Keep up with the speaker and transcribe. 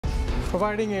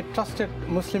providing a trusted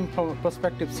Muslim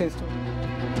perspective since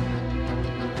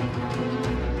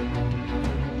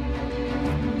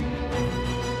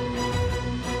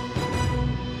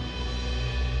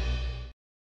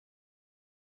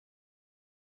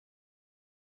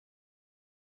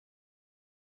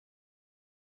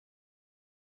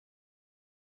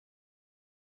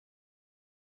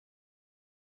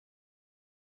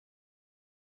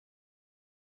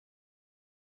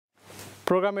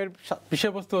প্রোগ্রামের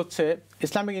বিষয়বস্তু হচ্ছে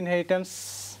ইসলামিক ইনহেরিটেন্স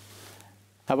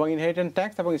এবং ইনহেরিটেন্স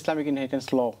ট্যাক্স এবং ইসলামিক ইনহেরিটেন্স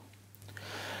ল।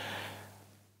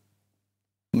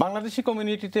 বাংলাদেশি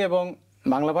কমিউনিটিতে এবং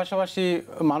বাংলা ভাষাভাষী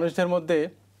মানুষদের মধ্যে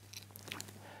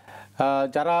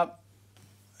যারা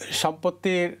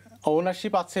সম্পত্তির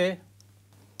ওনারশিপ আছে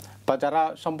বা যারা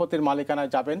সম্পত্তির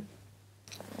মালিকানায় যাবেন,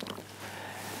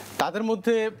 তাদের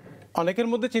মধ্যে অনেকের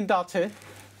মধ্যে চিন্তা আছে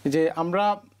যে আমরা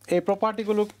এই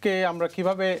প্রপার্টিগুলোকে আমরা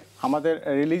কিভাবে আমাদের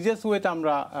রিলিজিয়াস ওয়েতে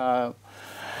আমরা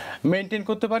মেনটেন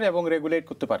করতে পারি এবং রেগুলেট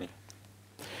করতে পারি।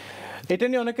 এটা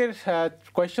নিয়ে অনেকের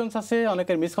কোয়েশ্চনস আছে,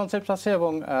 অনেকের মিসকনসেপ্ট আছে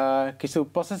এবং কিছু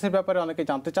প্রসেসের ব্যাপারে অনেকে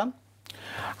জানতে চান।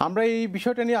 আমরা এই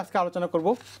বিষয়টা নিয়ে আজকে আলোচনা করব।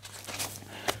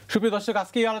 সুপ্রিয় দর্শক,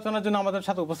 আজকে এই আলোচনার জন্য আমাদের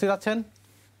সাথে উপস্থিত আছেন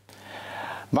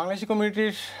বাংলাদেশি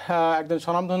কমিউনিটির একজন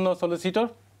স্বনামধন্য সলিসিটর,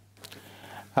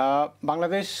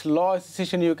 বাংলাদেশ ল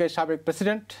অ্যাসোসিয়েশন ইউকে সাবেক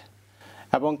প্রেসিডেন্ট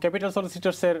এবং ক্যাপিটাল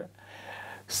সলিসিটার্সের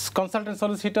কনসালটেন্ট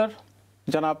সলিসিটর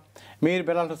জনাব মীর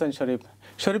বেলাল হোসেন শরীফ।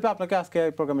 শরীফ, আপনাকে আজকে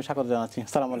এই প্রোগ্রামে স্বাগত জানাচ্ছি।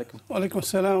 আসসালামু আলাইকুম। ওয়ালাইকুম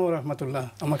আসসালাম ওয়া রাহমাতুল্লাহ।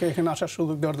 আমাকে এখানে আসার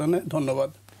সুযোগ দেওয়ার জন্য ধন্যবাদ।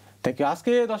 Thank you.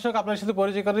 আজকে দর্শক আপনার সাথে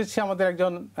পরিচয় করে দিচ্ছি আমাদের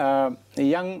একজন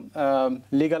ইয়াং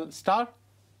লিগাল স্টার,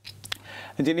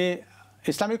 যিনি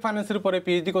ইসলামিক ফাইন্যান্সের উপরে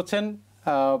পিএইচডি করছেন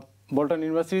বোল্টন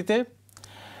ইউনিভার্সিটিতে,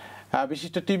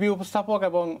 বিশিষ্ট টিভি উপস্থাপক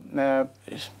এবং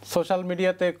সোশ্যাল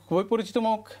মিডিয়াতে খুবই পরিচিত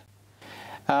মুখ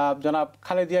জনাব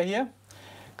খালিদ ইয়াহিয়া।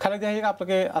 খালিদ ইয়াহিয়া,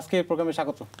 আপনাকে আজকে এই প্রোগ্রামে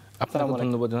স্বাগত। আপনাকে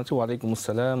ধন্যবাদ জানাচ্ছি। ওয়ালাইকুম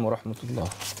আসসালাম ওয়া রাহমাতুল্লাহ।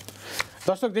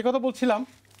 দর্শক, যে কথা বলছিলাম,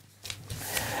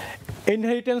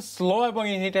 ইনহেরিটেন্স ল এবং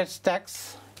ইনহেরিটেন্স ট্যাক্স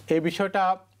এই বিষয়টা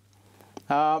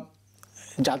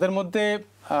যাদের মধ্যে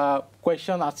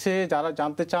কোয়েশ্চন আছে, যারা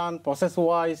জানতে চান প্রসেস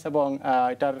ওয়াইজ এবং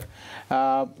এটার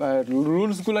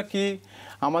রুলসগুলো কি,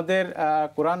 আমাদের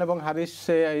কোরআন এবং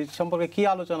হাদিসে এই সম্পর্কে কী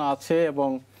আলোচনা আছে এবং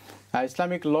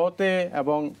ইসলামিক লতে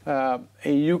এবং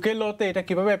এই ইউকে লতে এটা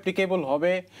কীভাবে অ্যাপ্লিকেবল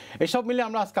হবে, এসব মিলে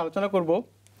আমরা আজকে আলোচনা করব।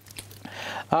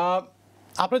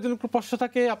 আপনার যদি প্রশ্ন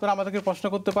থাকে আপনারা আমাদেরকে প্রশ্ন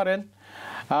করতে পারেন।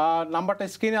 নাম্বারটা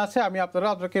স্ক্রিনে আছে, আমি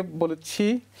আপনাকে বলেছি,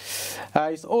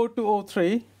 ইটস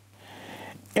 0203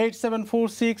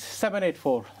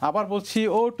 8746 আবার বলছি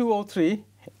 0203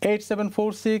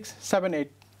 8746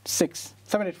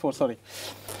 784 সরি।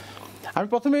 আমি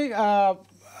প্রথমেই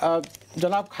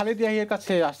জনাব খালিদ ইয়াহিয়ার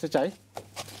কাছে আসতে চাই।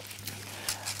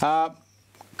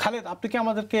 খালিদ, আপনি কি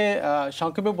আমাদেরকে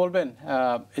সংক্ষেপে বলবেন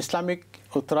ইসলামিক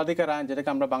উত্তরাধিকার আইন, যেটাকে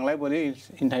আমরা বাংলায় বলি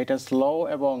ইনহেরিটেন্স ল,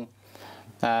 এবং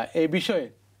এই বিষয়ে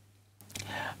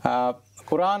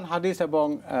কোরআন হাদিস এবং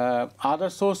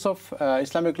আদার সোর্স অফ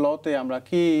ইসলামিক লতে আমরা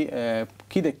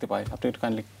কি দেখতে পাই? আপনি একটু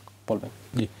কাইন্ডলি বলবেন।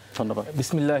 জি, ধন্যবাদ।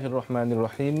 বিসমিল্লাহির রহমানির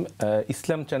রহিম।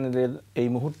 ইসলাম চ্যানেলের এই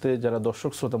মুহূর্তে যারা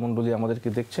দর্শক শ্রোতা মণ্ডলী আমাদেরকে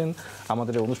দেখছেন,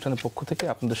 আমাদের এই অনুষ্ঠানের পক্ষ থেকে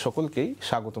আপনাদের সকলকেই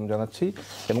স্বাগতম জানাচ্ছি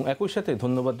এবং একই সাথে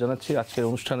ধন্যবাদ জানাচ্ছি আজকের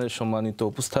অনুষ্ঠানের সম্মানিত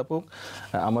উপস্থাপক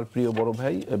আমার প্রিয় বড়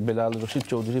ভাই বেলাল রশিদ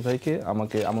চৌধুরী ভাইকে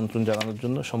আমাকে আমন্ত্রণ জানানোর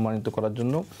জন্য, সম্মানিত করার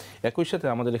জন্য। একই সাথে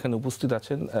আমাদের এখানে উপস্থিত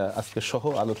আছেন আজকের সহ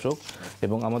আলোচক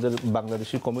এবং আমাদের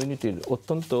বাংলাদেশি কমিউনিটির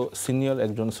অত্যন্ত সিনিয়র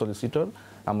একজন সলিসিটর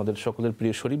আমাদের সকলের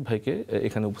প্রিয় শরীফ ভাইকে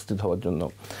এখানে উপস্থিত হওয়ার জন্য।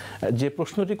 যে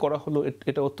প্রশ্নটি করা হলো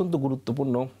এটা অত্যন্ত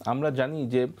গুরুত্বপূর্ণ। আমরা জানি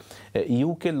যে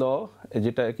ইউকে ল,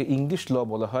 যেটাকে ইংলিশ ল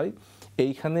বলা হয়,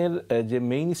 এইখানের যে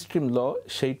মেইন স্ট্রিম ল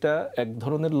সেইটা এক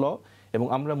ধরনের ল এবং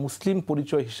আমরা মুসলিম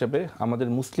পরিচয় হিসেবে আমাদের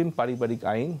মুসলিম পারিবারিক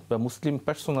আইন বা মুসলিম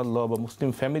পার্সোনাল ল বা মুসলিম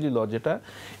ফ্যামিলি ল,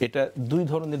 এটা দুই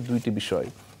ধরনের, দুইটি বিষয়।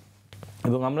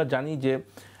 এবং আমরা জানি যে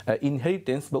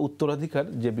ইনহেরিটেন্স বা উত্তরাধিকার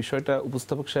যে বিষয়টা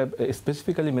উপস্থাপক সাহেব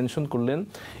স্পেসিফিক্যালি মেনশন করলেন,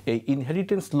 এই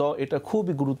ইনহেরিটেন্স ল এটা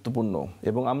খুবই গুরুত্বপূর্ণ।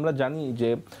 এবং আমরা জানি যে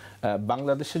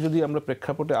বাংলাদেশে যদি আমরা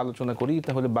প্রেক্ষাপটে আলোচনা করি,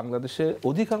 তাহলে বাংলাদেশে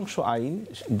অধিকাংশ আইন,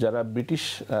 যারা ব্রিটিশ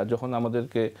যখন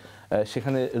আমাদেরকে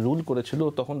সেখানে রুল করেছিল,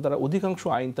 তখন তারা অধিকাংশ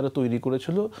আইন তারা তৈরি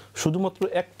করেছিল, শুধুমাত্র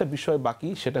একটা বিষয় বাকি,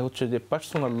 সেটা হচ্ছে যে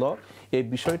পার্সোনাল ল। এই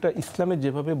বিষয়টা ইসলামে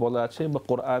যেভাবে বলা আছে বা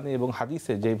কোরআনে এবং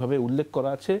হাদিসে যেভাবে উল্লেখ করা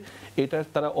আছে, এটা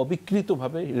তারা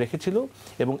অবিকৃতভাবে রেখেছিল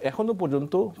এবং এখনও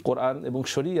পর্যন্ত কোরআন এবং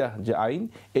শরিয়া যে আইন,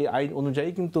 এই আইন অনুযায়ী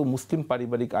কিন্তু মুসলিম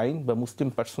পারিবারিক আইন বা মুসলিম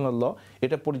পার্সোনাল ল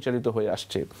এটা পরিচালিত হয়ে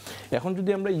আসছে। এখন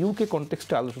যদি আমরা ইউকে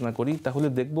কনটেক্সটে আলোচনা করি, তাহলে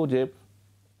দেখব যে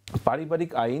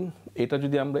পারিবারিক আইন, এটা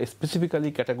যদি আমরা স্পেসিফিক্যালি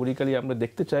ক্যাটাগরিক্যালি আমরা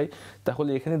দেখতে চাই, তাহলে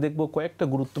এখানে দেখব কয়েকটা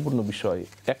গুরুত্বপূর্ণ বিষয়।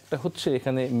 একটা হচ্ছে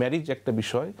এখানে ম্যারিজ একটা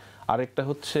বিষয়, আরেকটা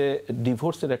হচ্ছে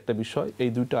ডিভোর্সের একটা বিষয়, এই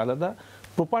দুইটা আলাদা।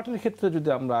 প্রপার্টির ক্ষেত্রে যদি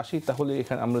আমরা আসি, তাহলে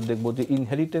এখানে আমরা দেখব যে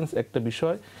ইনহেরিটেন্স একটা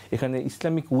বিষয়, এখানে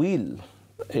ইসলামিক উইল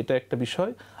এটা একটা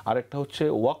বিষয়, আর একটা হচ্ছে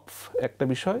ওয়াকফ একটা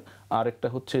বিষয়, আর একটা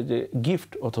হচ্ছে যে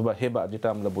গিফট অথবা হেবা যেটা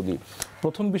আমরা বলি।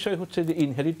 প্রথম বিষয় হচ্ছে যে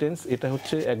ইনহেরিটেন্স, এটা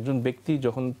হচ্ছে একজন ব্যক্তি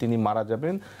যখন তিনি মারা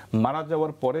যাবেন, মারা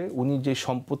যাওয়ার পরে উনি যে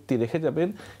সম্পত্তি রেখে যাবেন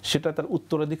সেটা তার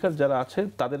উত্তরাধিকার যারা আছে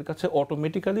তাদের কাছে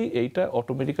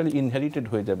অটোমেটিক্যালি ইনহেরিটেড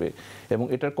হয়ে যাবে। এবং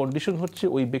এটার কন্ডিশন হচ্ছে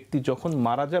ওই ব্যক্তি যখন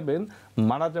মারা যাবেন,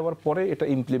 মারা যাওয়ার পরে এটা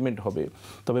ইমপ্লিমেন্ট হবে।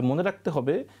 তবে মনে রাখতে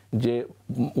হবে যে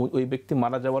ওই ব্যক্তি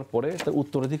মারা যাওয়ার পরে তার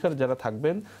উত্তরাধিকার যারা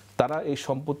থাকবেন তারা এই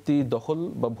সম্পত্তি দখল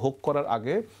বা ভোগ করার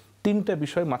আগে তিনটা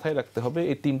বিষয় মাথায় রাখতে হবে,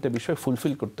 এই তিনটা বিষয়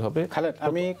ফুলফিল করতে হবে। খালেদ,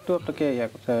 আমি একটু আপনাকে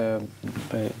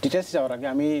ডিটেলস যাওয়ার আগে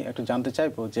আমি একটু জানতে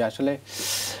চাইবো যে আসলে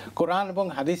কোরআন এবং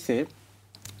হাদিসে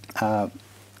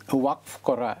ওয়াকফ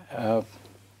করা,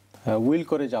 উইল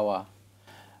করে যাওয়া,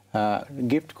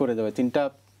 গিফট করে দেওয়া, তিনটা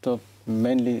তো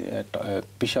মেইনলি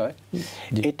বিষয়।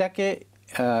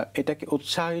 এটাকে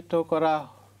উৎসাহিত করা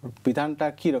বিধানটা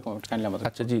কি রকম?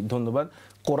 আচ্ছা জি, ধন্যবাদ।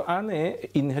 কোরআনে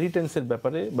ইনহেরিটেন্সের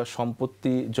ব্যাপারে বা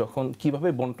সম্পত্তি যখন কিভাবে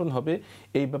বন্টন হবে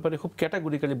এই ব্যাপারে খুব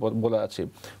ক্যাটাগরিক্যালি বলা আছে।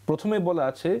 প্রথমে বলা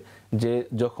আছে যে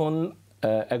যখন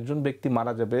একজন ব্যক্তি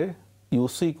মারা যাবে,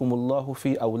 ইউসিকুমুল্লাহু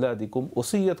ফি আউলাদিকুম,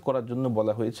 ওসিয়াত করার জন্য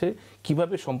বলা হয়েছে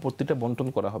কিভাবে সম্পত্তিটা বন্টন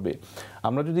করা হবে।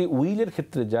 আমরা যদি উইলের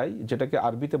ক্ষেত্রে যাই, যেটাকে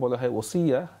আরবিতে বলা হয়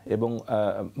ওসিয়া এবং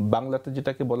বাংলাতে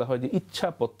যেটাকে বলা হয় যে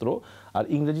ইচ্ছাপত্র, আর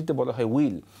ইংরেজিতে বলা হয়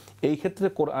উইল, এই ক্ষেত্রে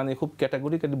কোরআনে খুব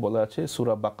ক্যাটাগরিক্যালি বলা আছে।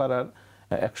 সূরা বাকারার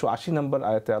 180 নম্বর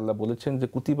আয়াতে আল্লাহ বলেছেন যে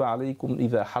কুতিবা আলাইকুম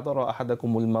ইযা হাদারা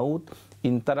আহাদাকুমুল মাউত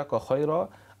ইন তারাকা খায়রা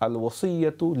আল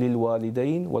ওয়াসিয়াতু লিল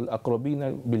ওয়ালিদাইন ওয়াল আকরাবিনা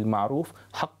বিল মারুফ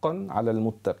হাক্কান আলাল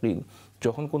মুত্তাকিন।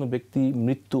 যখন কোনো ব্যক্তি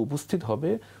মৃত্যু উপস্থিত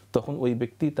হবে তখন ওই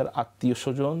ব্যক্তি তার আত্মীয়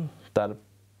স্বজন, তার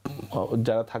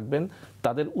যারা থাকবেন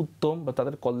তাদের উত্তম বা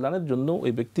তাদের কল্যাণের জন্য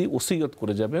ওই ব্যক্তি ওসিয়ত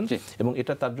করে যাবেন এবং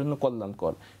এটা তার জন্য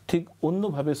কল্যাণকর। ঠিক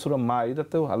অন্যভাবে সূরা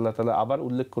মাইদাতেও আল্লাহ তাআলা আবার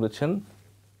উল্লেখ করেছেন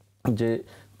যে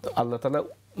আল্লাহ তাআলা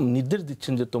নির্দেশ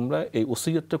দিচ্ছেন যে তোমরা এই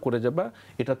ওসিয়তটা করে যাবা,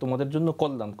 এটা তোমাদের জন্য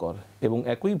কল্যাণকর। এবং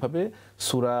একইভাবে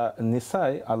সূরা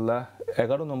নিসায় আল্লাহ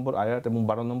 11 নম্বর আয়াত এবং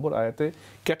 12 নম্বর আয়াতে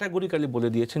ক্যাটাগরিক্যালি বলে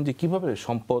দিয়েছেন যে কিভাবে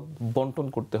সম্পদ বন্টন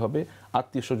করতে হবে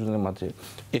আত্মীয় স্বজনের মাঝে।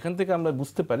 এখান থেকে আমরা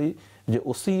বুঝতে পারি যে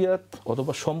ওসিয়াত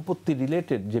অথবা সম্পত্তি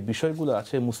রিলেটেড যে বিষয়গুলো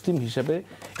আছে মুসলিম হিসেবে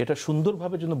এটা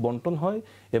সুন্দরভাবে যেন বন্টন হয়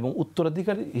এবং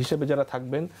উত্তরাধিকারী হিসেবে যারা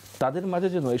থাকবেন তাদের মাঝে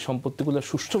যেন এই সম্পত্তিগুলো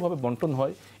সুষ্ঠুভাবে বন্টন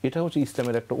হয়, এটা হচ্ছে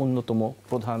ইসলামের একটা অন্যতম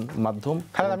প্রধান মাধ্যম।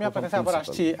 আমি আপনার কাছে আবার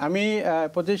আসছি, আমি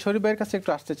শরীফ ভাইয়ের কাছে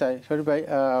একটু আসতে চাই। শরীফ ভাই,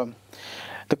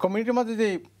 তো কমিউনিটির মধ্যে যে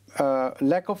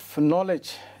ল্যাক অফ নলেজ,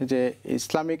 যে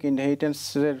ইসলামিক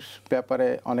ইনহেরিটেন্সের ব্যাপারে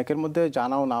অনেকের মধ্যে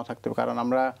জানাও নাও থাকতে হবে, কারণ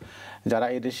আমরা যারা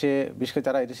এই দেশে, বিশেষ করে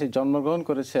যারা এই দেশে জন্মগ্রহণ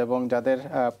করেছে এবং যাদের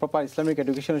প্রপার ইসলামিক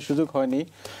এডুকেশনের সুযোগ হয়নি,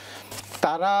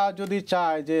 তারা যদি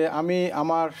চায় যে আমি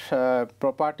আমার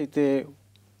প্রপার্টিতে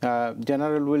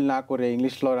জেনারেল উইল না করে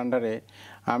ইংলিশ লর আন্ডারে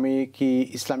আমি কি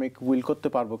ইসলামিক উইল করতে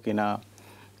পারবো কিনা,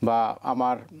 বা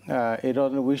আমার এই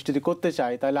ধরনের উইশ যদি করতে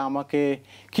চাই তাহলে আমাকে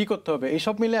কি করতে হবে,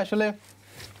 এইসব মিলে আসলে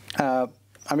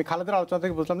আমি খালেদের আলোচনা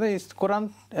থেকে বুঝলাম যে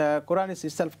কোরআন ইজ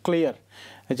ইটসেলফ ক্লিয়ার,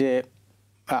 যে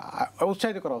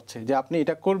উৎসাহিত করা হচ্ছে যে আপনি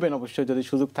এটা করবেন অবশ্যই যদি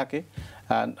সুযোগ থাকে,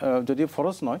 যদি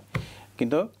ফরজ নয়।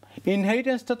 কিন্তু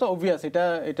ইনহেরিটেন্সটা তো অবভিয়াস,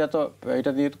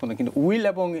 এটা নিয়ে কোনো, কিন্তু উইল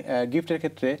এবং গিফটের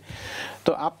ক্ষেত্রে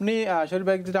তো আপনি শরীফ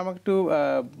ভাই যদি আমাকে একটু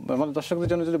আমাদের দর্শকদের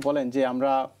জন্য যদি বলেন যে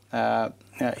আমরা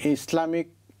ইসলামিক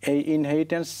এই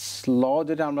ইনহেরিটেন্স ল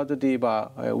যেটা আমরা যদি বা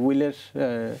উইলের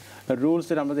রুলস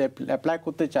যেটা আমরা যদি অ্যাপ্লাই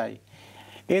করতে চাই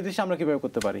এই দেশে আমরা কীভাবে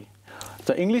করতে পারি,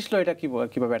 তো ইংলিশ ল এটা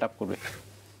কীভাবে অ্যাডাপ্ট করবে?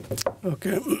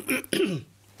 ওকে,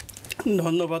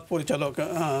 ধন্যবাদ পরিচালক।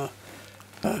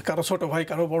 কারো ছোট ভাই,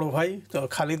 কারো বড় ভাই, তো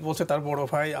খালিদ বলছে তার বড়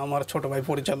ভাই, আমার ছোট ভাই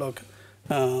পরিচালক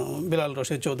বেলাল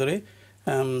রশিদ চৌধুরী।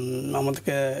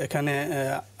 আমাদেরকে এখানে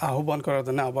আহ্বান করার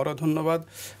জন্য আবারও ধন্যবাদ।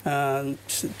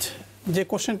 যে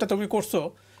কোশ্চেনটা তুমি করছো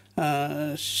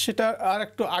সেটা আর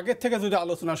একটু আগের থেকে যদি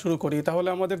আলোচনা শুরু করি তাহলে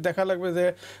আমাদের দেখা লাগবে যে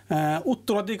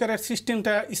উত্তরাধিকারের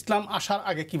সিস্টেমটা ইসলাম আসার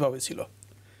আগে কিভাবে ছিল,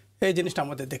 এই জিনিসটা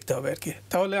আমাদের দেখতে হবে আর কি।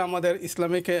 তাহলে আমাদের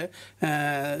ইসলামিকে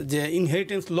যে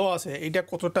ইনহেরিটেন্স ল আছে এটা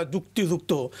কতটা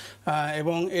যুক্তিযুক্ত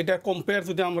এবং এটা কম্পেয়ার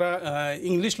যদি আমরা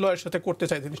ইংলিশ ল এর সাথে করতে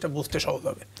চাই জিনিসটা বুঝতে সহজ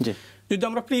হবে। যদি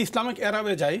আমরা প্রি ইসলামিক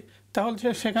এরাবে যাই তাহলে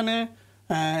সেখানে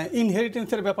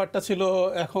ইনহেরিটেন্সের ব্যাপারটা ছিল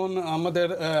এখন আমাদের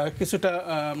কিছুটা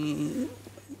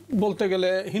বলতে গেলে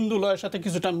হিন্দু লয়ের সাথে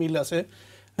কিছুটা মিল আছে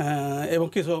এবং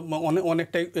কিছু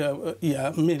অনেকটাই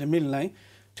মিল নাই।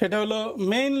 সেটা হলো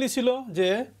মেইনলি ছিল যে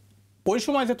ওই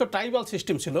সময় যেহেতু ট্রাইবাল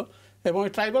সিস্টেম ছিল এবং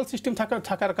এই ট্রাইবাল সিস্টেম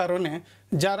থাকার কারণে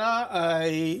যারা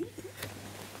এই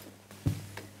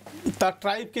তার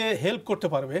ট্রাইবকে হেল্প করতে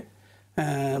পারবে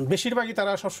বেশিরভাগই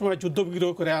তারা সবসময় যুদ্ধ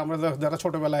বিগ্রহ করে। আমরা যারা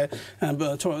ছোটোবেলায়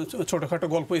ছোটোখাটো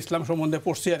গল্প ইসলাম সম্বন্ধে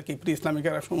পড়ছি আর কি, প্রি ইসলামিক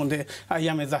সম্বন্ধে,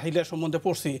 আইয়ামে জাহিলিয়া সম্বন্ধে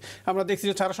পড়ছি, আমরা দেখছি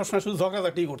যে তারা সবসময় শুধু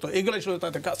ঝগড়াঝাটি করতো, এগুলোই শুধু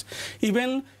তাদের কাজ। ইভেন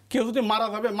কেউ যদি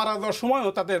মারা যাওয়ার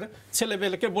সময়ও তাদের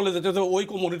ছেলেবেলেকে বলে যেত যে ওই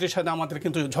কমিউনিটির সাথে আমাদের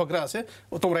কিন্তু ঝগড়া আছে,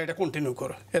 তোমরা এটা কন্টিনিউ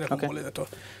করো, এরকম বলে যেত।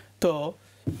 তো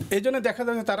এই জন্য দেখা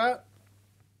যায় যে তারা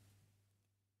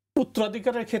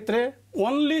উত্তরাধিকারের ক্ষেত্রে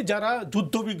অনলি যারা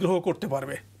যুদ্ধ বিগ্রহ করতে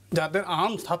পারবে, যাদের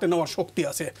আর্মস হাতে নেওয়ার শক্তি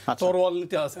আছে, তরোয়াল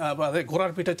নিতে আছে,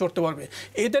 ঘোড়ার পিঠে চড়তে পারবে,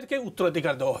 এদেরকে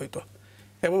উত্তরাধিকার দেওয়া হইতো।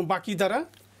 এবং বাকি যারা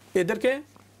এদেরকে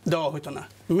দেওয়া হইতো না।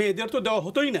 মেয়েদের তো দেওয়া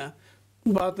হতোই না,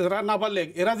 বা যারা নাবালেগ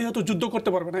এরা যেহেতু যুদ্ধ করতে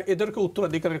পারবে না, এদেরকে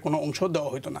উত্তরাধিকারের কোনো অংশ দেওয়া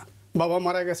হইতো না। বাবা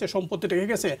মারা গেছে, সম্পত্তি রেখে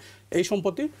গেছে, এই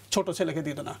সম্পত্তি ছোট ছেলেকে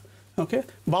দিত না। ওকে,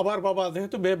 বাবার বাবা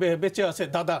যেহেতু বেঁচে আছে,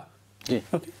 দাদা,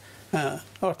 ওকে, হ্যাঁ,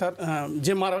 অর্থাৎ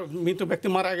যে মৃত ব্যক্তি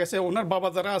মারা গেছে ওনার বাবা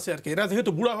যারা আছে আর কি, এরা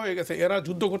যেহেতু বুড়া হয়ে গেছে, এরা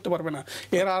যুদ্ধ করতে পারবে না,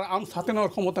 এরা আর আর্মস হাতে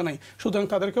নেওয়ার ক্ষমতা নেই, সুতরাং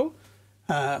তাদেরকেও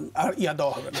আর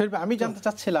দেওয়া হবে না। আমি জানতে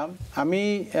চাচ্ছিলাম, আমি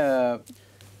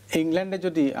ইংল্যান্ডে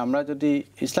আমরা যদি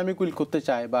ইসলামিক উইল করতে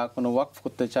চাই বা কোনো ওয়াকফ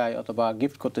করতে চাই অথবা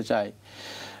গিফট করতে চাই,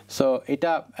 সো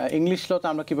এটা ইংলিশ লতে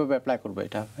আমরা কিভাবে অ্যাপ্লাই করবো?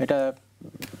 এটা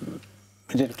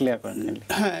ক্লিয়ার করেন।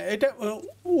 হ্যাঁ, এটা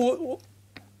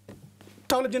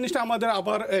তাহলে জিনিসটা আমাদের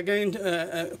আবার এগেইন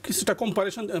কিছুটা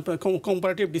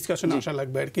কম্পারেটিভ ডিসকাশনে আসা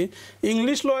লাগবে আর কি।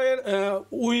 ইংলিশ লয়ের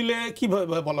উইলে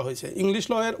কীভাবে বলা হয়েছে, ইংলিশ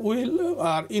লয়ের উইল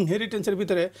আর ইনহেরিটেন্সের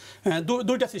ভিতরে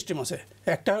দুইটা সিস্টেম আছে,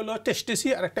 একটা হলো টেস্টেসি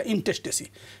আর একটা ইনটেস্টেসি।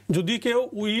 যদি কেউ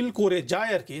উইল করে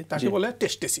যায় আর কি, তাকে বলে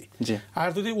টেস্টেসি, আর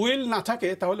যদি উইল না থাকে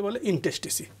তাহলে বলে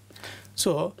ইনটেস্টেসি।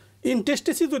 সো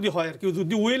ইনটেস্টেসি যদি হয় আর কি,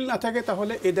 যদি উইল না থাকে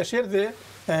তাহলে এই দেশের যে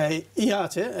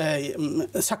আছে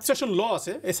সাকসেশন ল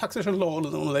আছে, এই সাকসেশন ল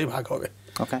অনুযায়ী ভাগ হবে।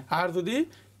 আর যদি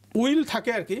উইল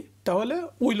থাকে আর কি, তাহলে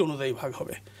উইল অনুযায়ী ভাগ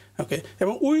হবে। ওকে,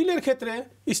 এবং উইলের ক্ষেত্রে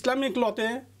ইসলামিক লতে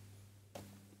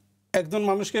একজন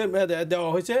মানুষকে দেওয়া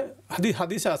হয়েছে,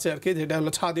 হাদিস আছে আর কি, যেটা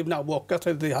হলো সাদ ইবনে আবু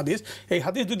ওয়াক্কাসের হাদিস। এই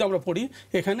হাদিস যদি আমরা পড়ি,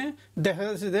 এখানে দেখা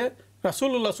যাচ্ছে যে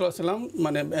রাসূলুল্লাহ সাল্লাল্লাহু আলাইহি ওয়াসাল্লাম,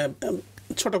 মানে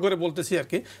ছোট করে বলতেছি আর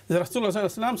কি, যে রাসূলুল্লাহ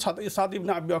সাল্লাল্লাহু আলাইহি ওয়াসাল্লাম সাদ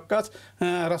ইবনে আবু ওয়াক্কাস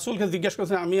রাসূলকে জিজ্ঞেস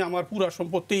করেছেন, আমি আমার পুরো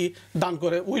সম্পত্তি দান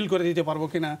করে উইল করে দিতে পারবো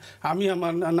কিনা, আমি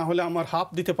আমার না হলে আমার হাফ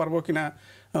দিতে পারবো কিনা।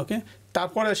 ওকে,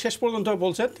 তারপরে শেষ পর্যন্ত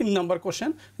বলছেন 3 নম্বর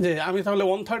কোশ্চেন, যে আমি তাহলে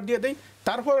 1/3 দিয়ে দিই।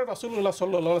 তারপরে রাসূলুল্লাহ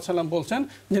সাল্লাল্লাহু আলাইহি ওয়াসাল্লাম বলছেন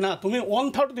যে না, তুমি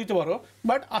 1/3 দিতে পারো,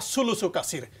 বাট আসসুলুসু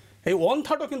কাসির, এই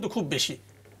 1/3ও কিন্তু খুব বেশি।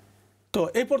 তো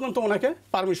এই পর্যন্ত ওনাকে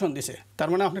পারমিশন দিছে। তার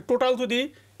মানে আপনি টোটাল যদি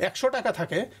 100 টাকা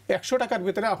থাকে, 100 টাকার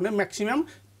ভিতরে আপনি ম্যাক্সিমাম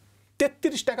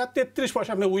 33 টাকা 33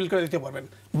 পয়সা আপনি উইল করে দিতে পারবেন।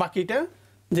 বাকিটা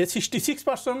যে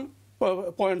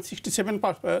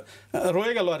 66.67%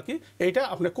 রয়ে গেল আর কি, এইটা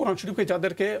আপনার কোরআন শরীফে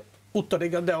যাদেরকে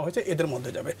উত্তরাধিকার দেওয়া হয়েছে এদের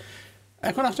মধ্যে যাবে।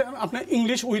 এখন আসলে আপনার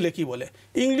ইংলিশ উইলে কি বলে?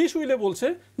 ইংলিশ উইলে বলছে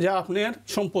যে আপনার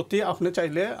সম্পত্তি আপনি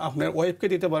চাইলে আপনার ওয়াইফকে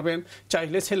দিতে পারবেন,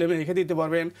 চাইলে ছেলে মেয়েকে দিতে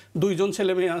পারবেন। 2 জন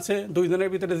ছেলে মেয়ে আছে, 2 জনের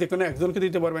ভিতরে যে কোনো একজনকে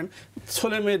দিতে পারবেন।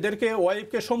 ছেলে মেয়েদেরকে,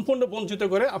 ওয়াইফকে সম্পূর্ণ বঞ্চিত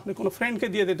করে আপনি কোনো ফ্রেন্ডকে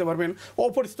দিয়ে দিতে পারবেন,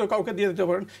 অপরিচিত কাউকে দিয়ে দিতে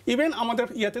পারবেন। ইভেন আমাদের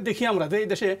ইয়াতে দেখি আমরা যে এই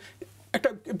দেশে একটা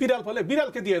বিড়াল ফলে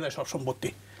বিড়ালকে দিয়ে দেয় সব সম্পত্তি,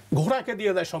 ঘোড়াকে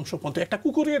দিয়ে দেয় সব সম্পত্তি, একটা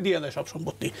কুকুরকে দিয়ে দেয় সব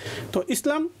সম্পত্তি। তো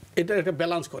ইসলাম এটা একটা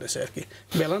ব্যালেন্স করেছে আর কি,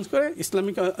 ব্যালেন্স করে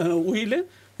ইসলামিক উইলে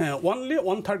অনলি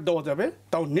 1/3 দেওয়া যাবে,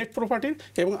 তাও নেট প্রপার্টির।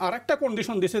 এবং আর একটা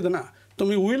কন্ডিশন দিছে যে না,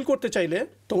 তুমি উইল করতে চাইলে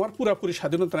তোমার পুরাপুরি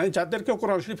স্বাধীনতা নেই। যাদেরকে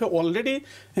কোরআন শরীফে অলরেডি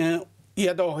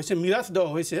দেওয়া হয়েছে, মিরাজ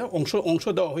দেওয়া হয়েছে, অংশ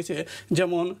দেওয়া হয়েছে,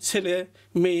 যেমন ছেলে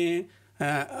মেয়ে,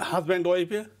 হাজব্যান্ড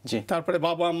ওয়াইফে, তারপরে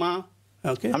বাবা মা।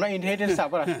 আমরা ইনহেরিটেন্স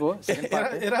আবার আসবো।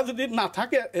 এরা যদি না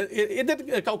থাকে, এদের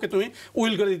কাউকে তুমি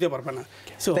উইল করে দিতে পারবে না।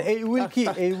 সো এই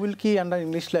উইল কি আন্ডার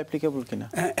ইংলিশ ল অ্যাপ্লিকেবল কিনা?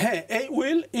 হ্যাঁ, এই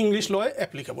উইল ইংলিশ ল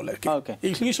অ্যাপ্লিকেবল আর কি,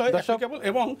 ইংলিশ ল অ্যাপ্লিকেবল।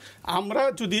 এবং আমরা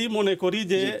যদি মনে করি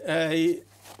যে এই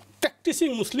প্র্যাকটিসিং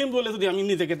মুসলিম বলে যদি আমি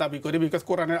নিজেকে দাবি করি, বিকজ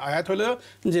কোরআনের আয়াত হলো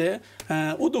যে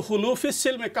উদখুলু ফিস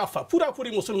সিলমে কাফা,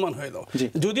 পুরাপুরি মুসলমান হয়ে যাও।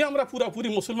 যদি আমরা পুরাপুরি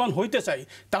মুসলমান হইতে চাই,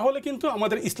 তাহলে কিন্তু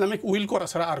আমাদের ইসলামিক উইল করা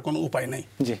ছাড়া আর কোনো উপায় নাই।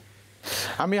 জি,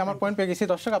 আমি আমার পয়েন্ট পেয়ে গেছি।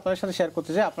 দর্শক, আপনাদের সাথে শেয়ার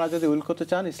করতে চাই, আপনারা যদি উইল করতে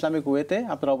চান ইসলামিক ওয়েতে,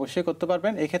 আপনারা অবশ্যই করতে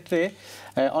পারবেন। এক্ষেত্রে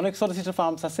অনেক সলিসিটর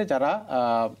ফার্মস আছে যারা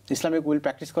ইসলামিক উইল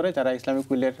প্র্যাকটিস করে, যারা ইসলামিক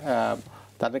উইলের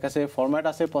তাদের কাছে ফরম্যাট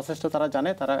আছে, প্রসেসটা তারা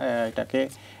জানে, তারা এটাকে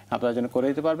আপনার জন্য করে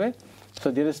দিতে পারবে। So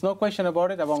there is no question about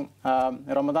it. এবং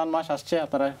রমাদান মাস আসছে,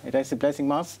 আপনারা, এটা ইজ ব্লেসিং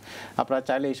মাস, আপনারা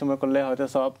চাইলে এই সময় করলে হয়তো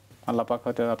সব আল্লাহ পাক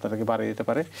হয়তো আপনাদেরকে বাড়িয়ে দিতে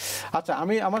পারে। আচ্ছা,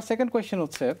 আমার সেকেন্ড কোয়েশ্চেন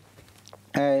হচ্ছে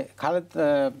খালেদ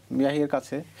ইয়াহিয়ার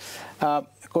কাছে।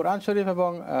 কোরআন শরীফ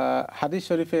এবং হাদিস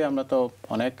শরীফে আমরা তো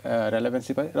অনেক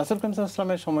রেলেভেন্সি পাই। রাসূল করিম সাল্লাল্লাহু আলাইহি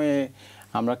ওয়াসাল্লামের সময়ে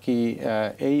আমরা কি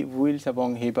এই উইলস এবং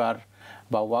হিবার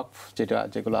বা ওয়াকফ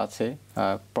যেগুলো আছে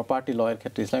প্রপার্টি লয়ের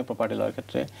ক্ষেত্রে, ইসলামিক প্রপার্টি লয়ের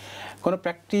ক্ষেত্রে কোনো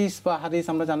প্র্যাকটিস বা হাদিস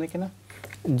আমরা জানি কিনা?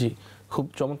 জি, খুব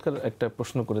চমৎকার একটা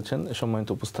প্রশ্ন করেছেন সম্মানিত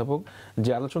উপস্থাপক।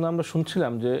 যে আলোচনা আমরা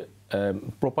শুনছিলাম যে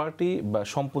প্রপার্টি বা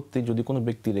সম্পত্তি যদি কোনো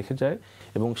ব্যক্তি রেখে যায়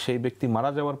এবং সেই ব্যক্তি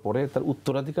মারা যাওয়ার পরে তার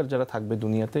উত্তরাধিকার যারা থাকবে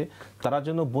দুনিয়াতে তারা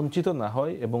যেন বঞ্চিত না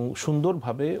হয় এবং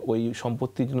সুন্দরভাবে ওই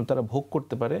সম্পত্তি যেন তারা ভোগ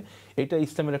করতে পারে, এটা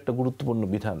ইসলামের একটা গুরুত্বপূর্ণ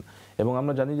বিধান। এবং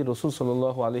আমরা জানি যে রাসূল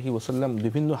সাল্লাল্লাহু আলাইহি ওয়াসাল্লাম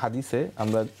বিভিন্ন হাদিসে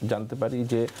আমরা জানতে পারি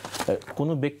যে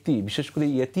কোনো ব্যক্তি বিশেষ করে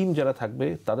ইয়েতিম যারা থাকবে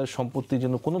তাদের সম্পত্তি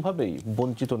যেন কোনোভাবেই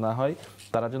বঞ্চিত না হয়,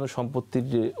 তারা যেন সম্পত্তির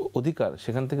যে অধিকার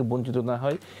সেখান থেকে বঞ্চিত না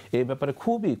হয়, এই ব্যাপারে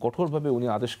খুবই কঠোরভাবে উনি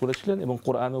আদেশ করেছিলেন এবং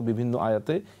কোরআনও বিভিন্ন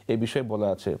আয়াতে এই বিষয়ে বলা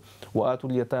আছে।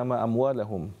 ওয়াতুল ইয়াতামা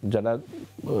আমওয়ালাহুম, যারা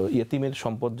ইয়েতিমের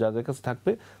সম্পদ যাদের কাছে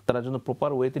থাকবে তারা যেন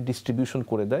প্রপার ওয়েতে ডিস্ট্রিবিউশন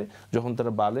করে দেয় যখন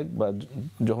তারা বালেগ বা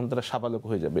যখন তারা সাবালক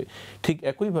হয়ে যাবে। ঠিক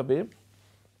একইভাবে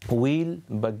উইল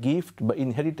বা গিফট বা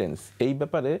ইনহেরিটেন্স, এই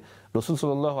ব্যাপারে রাসূল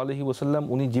সাল্লাল্লাহু আলাইহি ওয়াসাল্লাম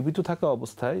উনি জীবিত থাকা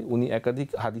অবস্থায় উনি একাধিক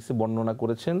হাদিসে বর্ণনা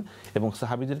করেছেন এবং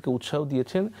সাহাবীদেরকে উৎসাহ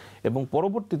দিয়েছেন। এবং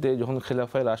পরবর্তীতে যখন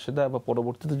খেলাফায়ে রাশেদা বা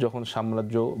পরবর্তীতে যখন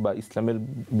সাম্রাজ্য বা ইসলামের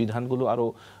বিধানগুলো আরও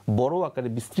বড় আকারে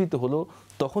বিস্তৃত হলো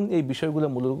তখন এই বিষয়গুলো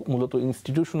মূলত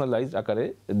ইনস্টিটিউশনালাইজড আকারে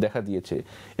দেখা দিয়েছে।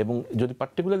 এবং যদি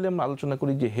পার্টিকুলারলি আমরা আলোচনা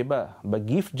করি যে হেবা বা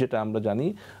গিফট যেটা আমরা জানি,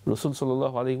 রাসূল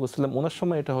সাল্লাল্লাহু আলাইহি ওয়াসাল্লাম ওনার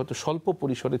সময় এটা হয়তো স্বল্প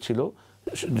পরিসরে ছিল,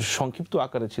 সংক্ষিপ্ত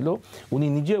আকারে ছিল, উনি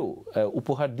নিজেও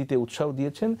উপহার দিতে উৎসাহ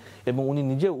দিয়েছেন এবং উনি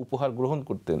নিজেও উপহার গ্রহণ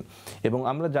করতেন। এবং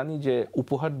আমরা জানি যে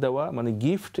উপহার দেওয়া মানে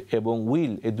গিফট এবং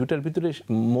উইল এই দুটার ভিতরে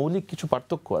মৌলিক কিছু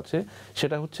পার্থক্য আছে।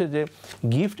 সেটা হচ্ছে যে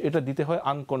গিফট এটা দিতে হয়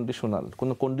আনকন্ডিশনাল,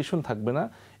 কোনো কন্ডিশন থাকবে না,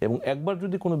 এবং একবার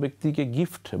যদি কোনো ব্যক্তিকে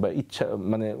গিফট বা ইচ্ছা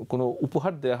মানে কোনো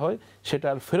উপহার দেওয়া হয় সেটা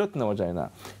আর ফেরত নেওয়া যায় না।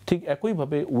 ঠিক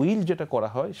একইভাবে উইল যেটা করা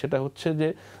হয় সেটা হচ্ছে যে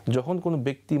যখন কোনো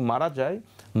ব্যক্তি মারা যায়,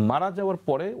 মারা যাওয়ার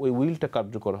পরে ওই উইলটা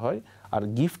কার্যকর হয়। আর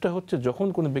গিফটটা হচ্ছে যখন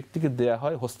কোনো ব্যক্তিকে দেয়া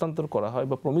হয়, হস্তান্তর করা হয়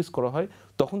বা প্রমিস করা হয়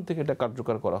তখন থেকে এটা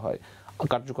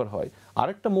কার্যকর হয়।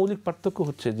 আরেকটা মৌলিক পার্থক্য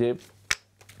হচ্ছে যে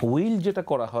উইল যেটা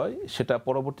করা হয় সেটা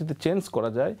পরবর্তীতে চেঞ্জ করা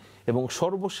যায় এবং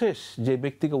সর্বশেষ যে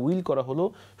ব্যক্তিকে উইল করা হলো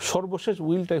সর্বশেষ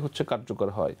উইলটাই হচ্ছে কার্যকর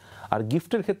হয়। আর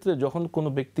গিফটের ক্ষেত্রে যখন কোনো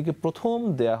ব্যক্তিকে প্রথম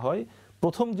দেয়া হয়,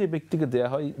 প্রথম যে ব্যক্তিকে দেয়া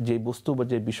হয় যে বস্তু বা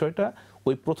যে বিষয়টা,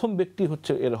 ওই প্রথম ব্যক্তি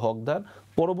হচ্ছে এর হকদার।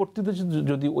 পরবর্তীতে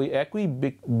যদি ওই একই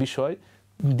বিষয়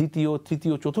দ্বিতীয়,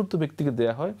 তৃতীয়, চতুর্থ ব্যক্তিকে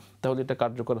দেয়া হয় তাহলে এটা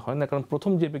কার্যকর হয় না, কারণ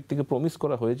প্রথম যে ব্যক্তিকে প্রমিস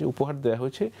করা হয়েছে, উপহার দেওয়া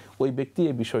হয়েছে, ওই ব্যক্তি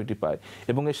এই বিষয়টি পায়।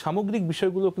 এবং এই সামগ্রিক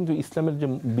বিষয়গুলো কিন্তু ইসলামের যে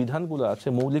বিধানগুলো আছে,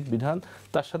 মৌলিক বিধান,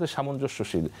 তার সাথে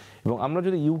সামঞ্জস্যশীল। এবং আমরা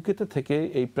যদি ইউকেতে থেকে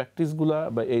এই প্র্যাকটিসগুলা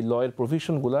বা এই লয়ের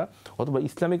প্রভিশনগুলা অথবা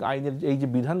ইসলামিক আইনের এই যে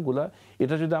বিধানগুলা,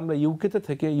 এটা যদি আমরা ইউকেতে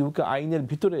থেকে ইউকে আইনের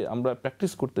ভিতরে আমরা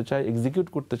প্র্যাকটিস করতে চাই, এক্সিকিউট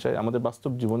করতে চাই আমাদের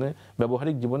বাস্তব জীবনে,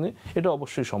 ব্যবহারিক জীবনে, এটা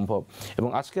অবশ্যই সম্ভব। এবং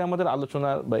আজকে আমাদের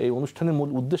আলোচনার বা এই অনুষ্ঠানের মূল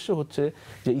উদ্দেশ্য হচ্ছে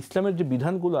যে ইসলামের যে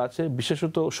বিধানগুলো আছে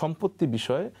বিশেষত সম্পত্তি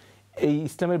বিষয়ে, এই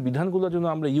ইসলামের বিধানগুলো যেন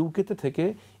আমরা ইউকেতে থেকে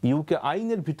ইউকে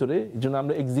আইনের ভিতরে যেন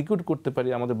আমরা এক্সিকিউট করতে পারি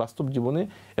আমাদের বাস্তব জীবনে,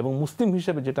 এবং মুসলিম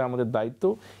হিসেবে যেটা আমাদের দায়িত্ব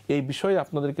এই বিষয়ে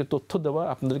আপনাদেরকে তথ্য দেওয়া,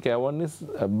 আপনাদেরকে অ্যাওয়ারনেস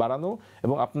বাড়ানো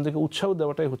এবং আপনাদেরকে উৎসাহ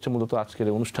দেওয়াটাই হচ্ছে মূলত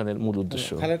আজকের অনুষ্ঠানের মূল উদ্দেশ্য।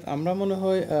 খালেদ, আমরা মনে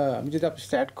হয় আমি যদি আপনি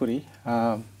স্টার্ট করি,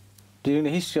 during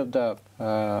the history of the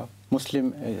Muslim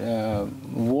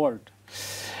world,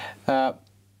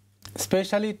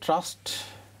 specially trust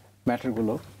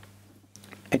ম্যাটারগুলো,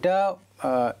 এটা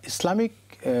ইসলামিক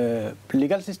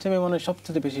লিগাল সিস্টেমে মনে হয়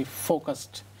সবচেয়ে বেশি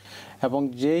ফোকাসড, এবং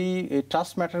যেই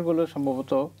ট্রাস্ট ম্যাটারগুলো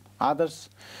সম্ভবত আদার্স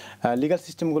লিগাল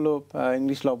সিস্টেমগুলো,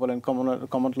 ইংলিশ ল বলেন,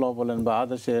 কমন ল বলেন, বা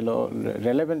আদার্স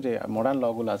রেলেভেন্ট যে মডার্ন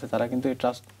লগুলো আছে, তারা কিন্তু এই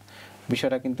ট্রাস্ট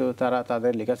বিষয়টা কিন্তু তারা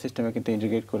তাদের লিগাল সিস্টেমে কিন্তু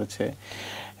ইন্টিগ্রেট করেছে।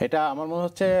 এটা আমার মনে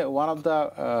হচ্ছে one of the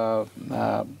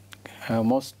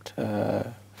most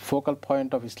focal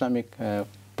point of Islamic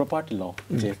property ল,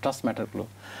 যে ট্রাস্ট ম্যাটারগুলো।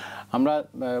 আমরা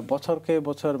বছরকে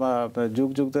বছর বা যুগ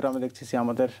যুগ ধরে আমরা দেখতেছি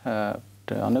আমাদের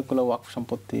অনেকগুলো ওয়াকফ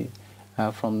সম্পত্তি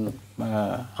ফ্রম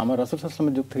আমার রাসূল সাল্লাল্লাহু আলাইহি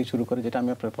ওয়াসাল্লামের যুগ থেকে শুরু করে, যেটা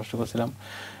আমি আপনার প্রশ্ন করছিলাম,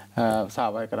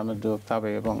 সাহাবায়ে কেরামের যুগ, তাবে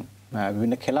এবং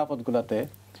বিভিন্ন খেলাফতগুলোতে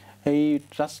এই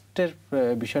ট্রাস্টের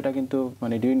বিষয়টা কিন্তু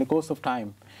মানে during the course of time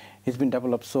it's been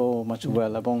developed so much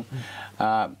well, এবং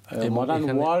মডার্ন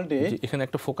ওয়ার্ল্ডে এখানে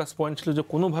একটা ফোকাস পয়েন্ট ছিল যে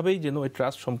কোনোভাবেই যেন এই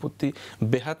ট্রাস্ট সম্পত্তি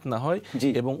বেহাত না হয়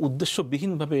এবং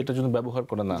উদ্দেশ্যবিহীনভাবে এটা যেন ব্যবহার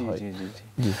করা না হয়।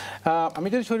 আমি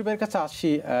যদি শরীফের কাছে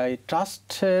আসি এই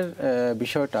ট্রাস্টের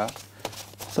বিষয়টা,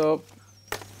 তো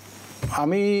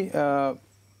আমি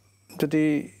যদি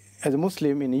as a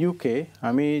Muslim in UK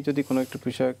আমি যদি কোনো একটা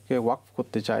বিষয়কে ওয়াকফ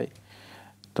করতে চাই,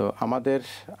 তো আমাদের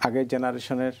আগের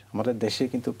জেনারেশনের আমাদের দেশে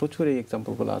কিন্তু প্রচুর এই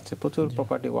এক্সাম্পলগুলো আছে, প্রচুর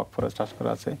প্রপার্টি ওয়াকফ ফর ট্রাস্ট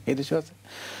করা আছে, এই দেশেও আছে।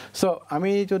 সো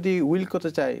আমি যদি উইল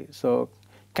করতে চাই, so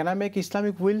can I make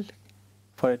Islamic will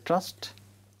for a trust?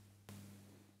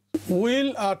 Will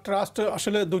R trust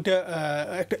আসলে দুইটা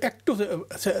একটু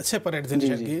সেপারেট জিনিস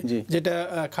আর কি। যেটা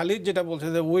খালিদ যেটা বলছে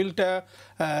যে উইলটা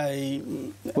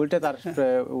তার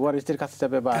ওয়ারিসদের কাছে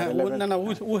যাবে বা না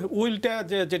উইলটা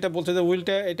যেটা বলছে যে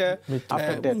উইলটা এটা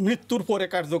মৃত্যুর পরে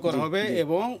কার্যকর হবে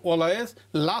এবং অলওয়েজ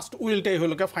লাস্ট উইলটাই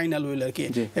হলো ফাইনাল উইল আর কি।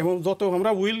 এবং যত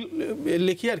আমরা উইল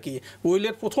লিখি আর কি,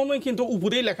 উইলের প্রথমেই কিন্তু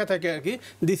উপরেই লেখা থাকে আর কি,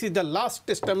 this is the last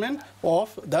testament of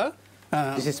the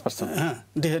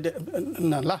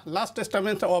last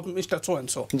testament of mister so and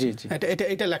so,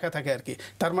 এটা লেখা থাকে আর কি।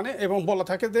 তার মানে এবং বলা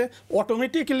থাকে যে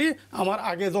অটোমেটিক্যালি আমার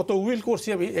আগে যত উইল করছি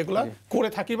আমি এগুলা করে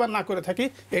থাকি বা না করে থাকি,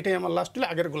 এটাই আমার লাস্ট উইল,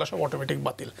 আগের গুলা সব অটোমেটিক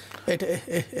বাতিল,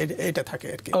 এটা থাকে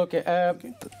আর কি। ওকে,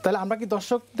 তাহলে আমরা কি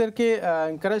দর্শকদেরকে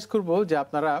এনকারেজ করব যে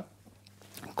আপনারা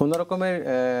কোনো রকমের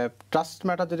ট্রাস্ট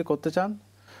ম্যাটার যদি করতে চান,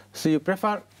 so you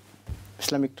prefer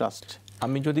Islamic trust.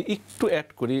 আমি যদি একটু অ্যাড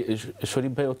করি,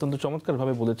 শরীফ ভাই অত্যন্ত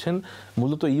চমৎকারভাবে বলেছেন।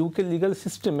 মূলত ইউকে লিগ্যাল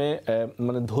সিস্টেমে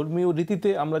মানে ধর্মীয় রীতিতে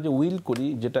আমরা যে উইল করি,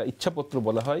 যেটা ইচ্ছাপত্র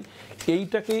বলা হয়,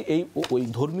 এইটাকে ওই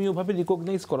ধর্মীয়ভাবে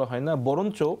রিকগনাইজ করা হয় না,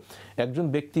 বরঞ্চ একজন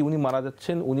ব্যক্তি উনি মারা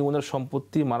যাচ্ছেন, উনি ওনার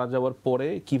সম্পত্তি মারা যাওয়ার পরে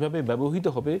কিভাবে ব্যবহৃত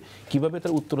হবে, কিভাবে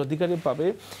তার উত্তরাধিকারী পাবে,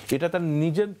 এটা তার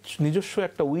নিজস্ব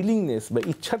একটা উইলিংনেস বা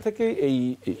ইচ্ছা থেকে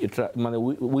এটা মানে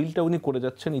উইলটা উনি করে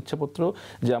যাচ্ছেন, ইচ্ছাপত্র,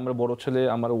 যে আমার বড় ছেলে,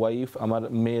 আমার ওয়াইফ, আমার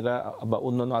মেয়েরা বা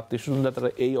অন্যান্য আত্মীয়স্বজনরা তারা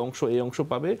এই অংশ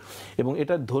পাবে। এবং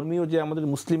এটা ধর্মীয় যে আমাদের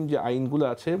মুসলিম যে আইনগুলো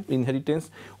আছে ইনহেরিটেন্স,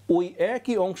 ওই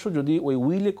একই অংশ যদি ওই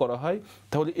উইলে করা হয়,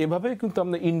 তাহলে এভাবে কিন্তু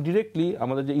আমরা ইনডিরেক্টলি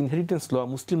আমাদের যে ইনহেরিটেন্স ল,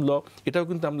 মুসলিম ল, এটাও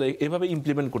কিন্তু আমরা এভাবে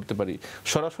ইমপ্লিমেন্ট করতে পারি।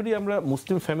 সরাসরি আমরা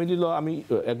মুসলিম ফ্যামিলি ল, আমি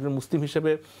একজন মুসলিম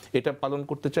হিসেবে এটা পালন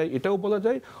করতে চাই, এটাও বলা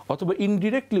যায়, অথবা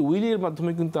ইনডিরেক্টলি উইলের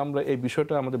মাধ্যমে কিন্তু আমরা এই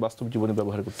বিষয়টা আমাদের বাস্তব জীবনে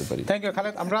ব্যবহার করতে পারি। Thank you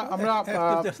Khaled.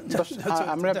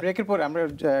 আমরা ব্রেকের পরে আমরা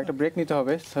একটা ব্রেক নিতে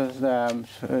হবে।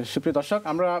 সুপ্রিয় দর্শক,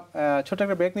 আমরা ছোট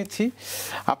একটা ব্রেক নিচ্ছি।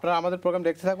 আপনারা আমাদের প্রোগ্রাম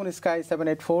দেখতে থাকুন স্কাই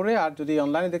 784-এ। আর যদি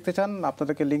অনলাইনে দেখতে চান,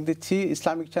 আপনাদেরকে লিঙ্ক দিচ্ছি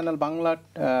ইসলামিক চ্যানেল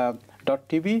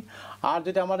বাংলা.tv। আর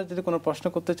যদি আমাদের কোনো প্রশ্ন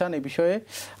করতে চান এই বিষয়ে,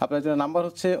 আপনার জন্য নাম্বার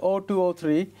হচ্ছে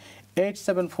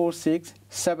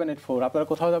 0203-8746-784। আপনারা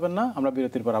কোথাও যাবেন না, আমরা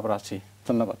বিরতির পর আবার আসছি।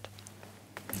 ধন্যবাদ।